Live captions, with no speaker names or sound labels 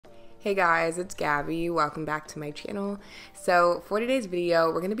Hey guys, it's Gabby. Welcome back to my channel. So for today's video,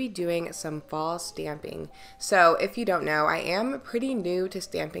 we're going to be doing some fall stamping. So if you don't know, I am pretty new to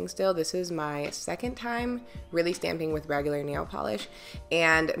stamping still. This is my second time really stamping with regular nail polish.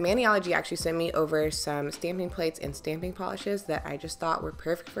 And Maniology actually sent me over some stamping plates and stamping polishes that I just thought were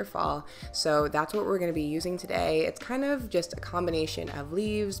perfect for fall. So that's what we're going to be using today. It's kind of just a combination of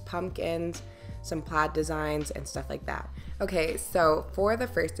leaves, pumpkins, some plaid designs and stuff like that. Okay, so for the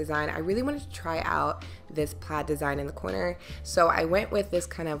first design, I really wanted to try out this plaid design in the corner. So I went with this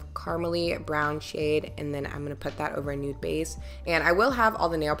kind of caramely brown shade, and then I'm gonna put that over a nude base. And I will have all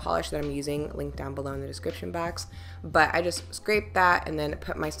the nail polish that I'm using linked down below in the description box, but I just scraped that and then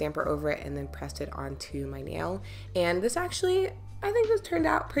put my stamper over it and then pressed it onto my nail. And this actually, I think this turned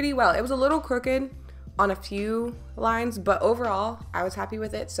out pretty well. It was a little crooked on a few lines, but overall I was happy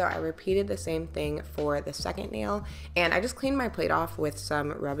with it. So I repeated the same thing for the second nail, and I just cleaned my plate off with some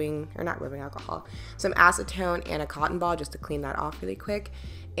not rubbing alcohol, some acetone and a cotton ball just to clean that off really quick.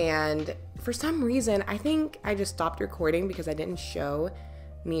 And for some reason, I think I just stopped recording because I didn't show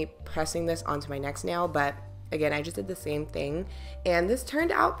me pressing this onto my next nail, but again, I just did the same thing, and this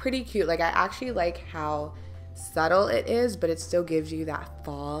turned out pretty cute. Like, I actually like how subtle it is, but it still gives you that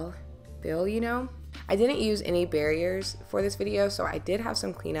fall feel, you know? I didn't use any barriers for this video, so I did have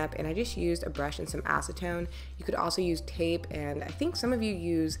some cleanup, and I just used a brush and some acetone. You could also use tape, and I think some of you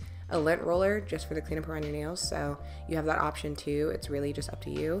use a lint roller just for the cleanup around your nails, so you have that option too. It's really just up to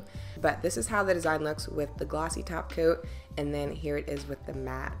you. But this is how the design looks with the glossy top coat, and then here it is with the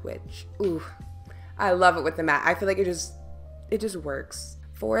matte, which, ooh, I love it with the matte. I feel like it just works.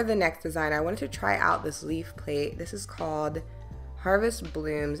 For the next design, I wanted to try out this leaf plate. This is called Harvest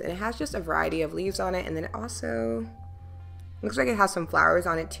Blooms, and it has just a variety of leaves on it, and then it also looks like it has some flowers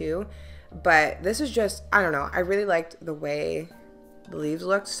on it too. But this is just, I don't know, I really liked the way the leaves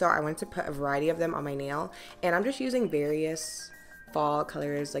looked, so I wanted to put a variety of them on my nail, and I'm just using various fall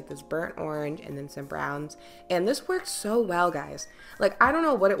colors like this burnt orange and then some browns, and this works so well, guys. Like, I don't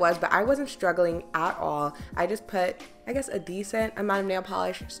know what it was, but I wasn't struggling at all. I just put, I guess, a decent amount of nail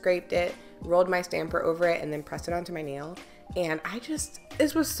polish, scraped it, rolled my stamper over it, and then pressed it onto my nail. And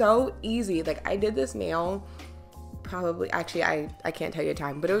this was so easy. Like, I did this nail probably, actually, I can't tell you a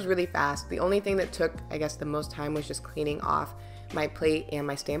time, but it was really fast. The only thing that took, I guess, the most time was just cleaning off my plate and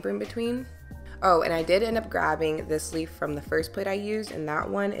my stamper in between. Oh, and I did end up grabbing this leaf from the first plate I used, and that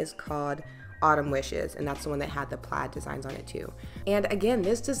one is called Autumn Wishes, and that's the one that had the plaid designs on it too. And again,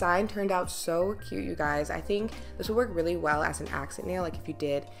 this design turned out so cute, you guys. I think this would work really well as an accent nail, like if you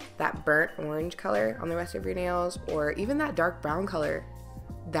did that burnt orange color on the rest of your nails, or even that dark brown color.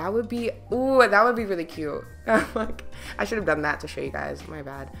 That would be, ooh, that would be really cute. Like, I should have done that to show you guys, my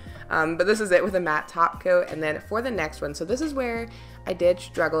bad. But this is it with a matte top coat. And then for the next one, so this is where I did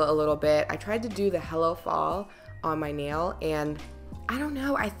struggle a little bit. I tried to do the Hello Fall on my nail, and I don't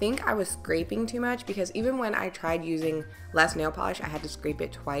know, I think I was scraping too much, because even when I tried using less nail polish, I had to scrape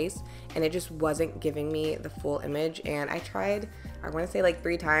it twice, and it just wasn't giving me the full image. And I tried, I want to say like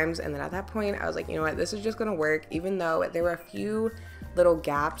 3 times, and then at that point I was like, you know what, this is just gonna work, even though there were a few little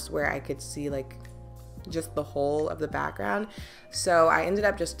gaps where I could see like just the whole of the background. So I ended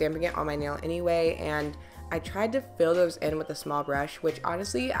up just stamping it on my nail anyway, and I tried to fill those in with a small brush, which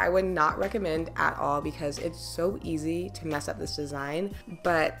honestly I would not recommend at all because it's so easy to mess up this design.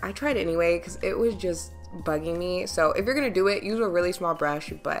 But I tried anyway because it was just bugging me. So if you're gonna do it, use a really small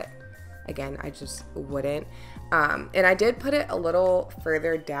brush, but again, I just wouldn't. And I did put it a little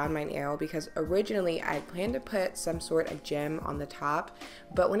further down my nail because originally I planned to put some sort of gem on the top,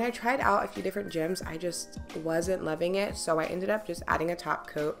 but when I tried out a few different gems, I just wasn't loving it. So I ended up just adding a top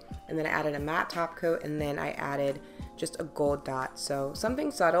coat, and then I added a matte top coat, and then I added just a gold dot. So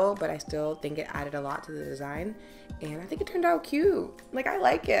something subtle, but I still think it added a lot to the design, and I think it turned out cute. Like, I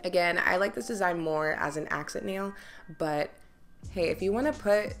like it. Again, I like this design more as an accent nail, but hey, if you want to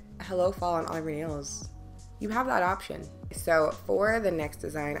put Hello Fall on all of your nails, you have that option. So for the next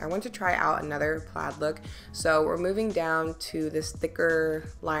design, I want to try out another plaid look. So we're moving down to this thicker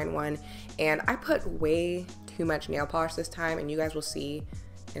line one, and I put way too much nail polish this time, and you guys will see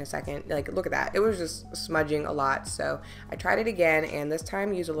in a second. Like, look at that, it was just smudging a lot. So I tried it again, and this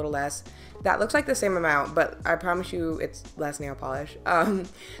time used a little less. That looks like the same amount, but I promise you it's less nail polish.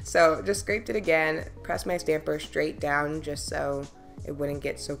 So just scraped it again, pressed my stamper straight down just so it wouldn't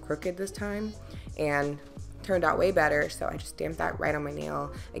get so crooked this time, and turned out way better. So I just stamped that right on my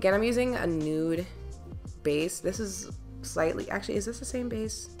nail. Again, I'm using a nude base. This is slightly, actually, is this the same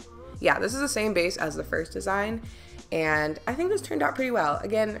base? Yeah, this is the same base as the first design, and I think this turned out pretty well.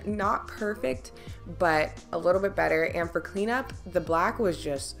 Again, not perfect, but a little bit better. And for cleanup, the black was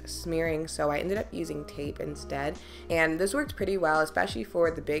just smearing, so I ended up using tape instead, and this worked pretty well, especially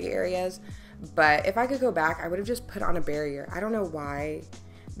for the big areas. But if I could go back, I would have just put on a barrier. I don't know why.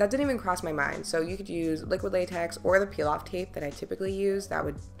 That didn't even cross my mind. So you could use liquid latex or the peel off tape that I typically use. That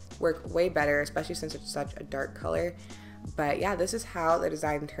would work way better, especially since it's such a dark color. But yeah, this is how the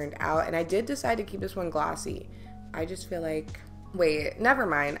design turned out, and I did decide to keep this one glossy. I just feel like, wait, never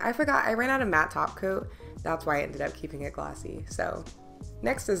mind. I forgot I ran out of matte top coat. That's why I ended up keeping it glossy. So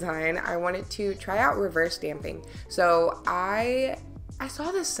next design, I wanted to try out reverse stamping. So I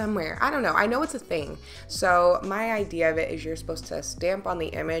saw this somewhere. I don't know. I know it's a thing. So my idea of it is you're supposed to stamp on the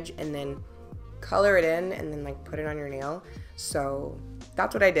image and then color it in and then like put it on your nail. So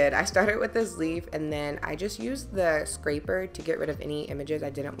that's what I did. I started with this leaf, and then I just used the scraper to get rid of any images I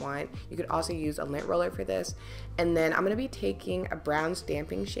didn't want. You could also use a lint roller for this. And then I'm going to be taking a brown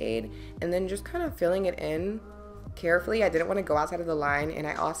stamping shade and then just kind of filling it in carefully. I didn't want to go outside of the line, and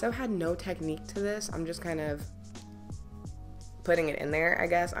I also had no technique to this. I'm just kind of putting it in there, I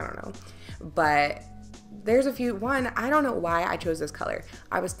guess. I don't know. But there's a few. One, I don't know why I chose this color.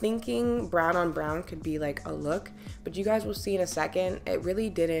 I was thinking brown on brown could be like a look, but you guys will see in a second, it really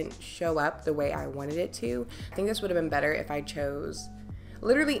didn't show up the way I wanted it to. I think this would have been better if I chose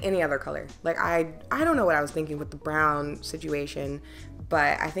literally any other color. Like I don't know what I was thinking with the brown situation,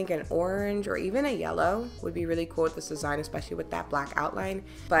 but I think an orange or even a yellow would be really cool with this design, especially with that black outline.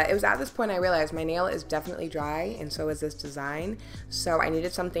 But it was at this point I realized my nail is definitely dry, and so is this design. So I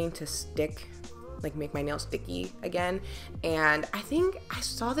needed something to stick, like make my nail sticky again. And I think I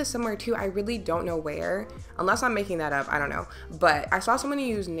saw this somewhere too. I really don't know where, unless I'm making that up, I don't know. But I saw someone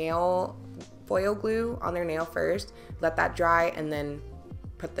use nail foil glue on their nail first, let that dry, and then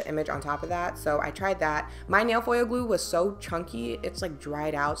put the image on top of that. So I tried that. My nail foil glue was so chunky, it's like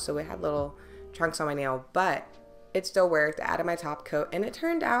dried out, so it had little chunks on my nail, but it still worked. I added my top coat, and it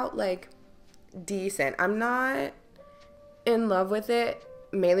turned out like decent. I'm not in love with it,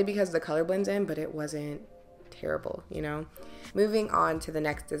 mainly because the color blends in, but it wasn't terrible, you know? Moving on to the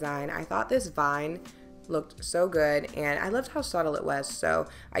next design, I thought this vine looked so good, and I loved how subtle it was. So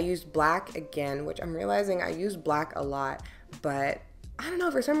I used black again, which I'm realizing I use black a lot, but I don't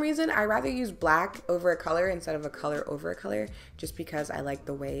know, for some reason I rather use black over a color instead of a color over a color, just because I like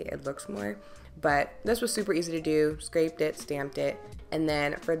the way it looks more. But this was super easy to do. Scraped it, stamped it. And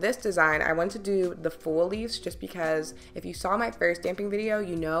then for this design, I wanted to do the full leaves, just because if you saw my first stamping video,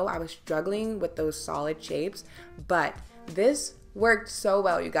 you know I was struggling with those solid shapes, but this worked so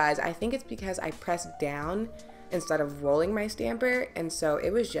well, you guys. I think it's because I pressed down instead of rolling my stamper, and so it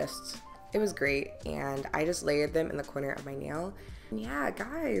was great, and I just layered them in the corner of my nail. And yeah,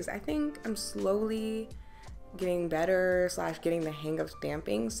 guys, I think I'm slowly getting better / getting the hang of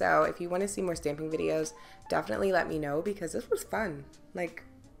stamping. So if you want to see more stamping videos, definitely let me know, because this was fun. Like,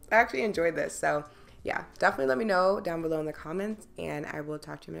 I actually enjoyed this. So yeah, definitely let me know down below in the comments, and I will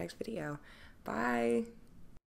talk to you in my next video. Bye.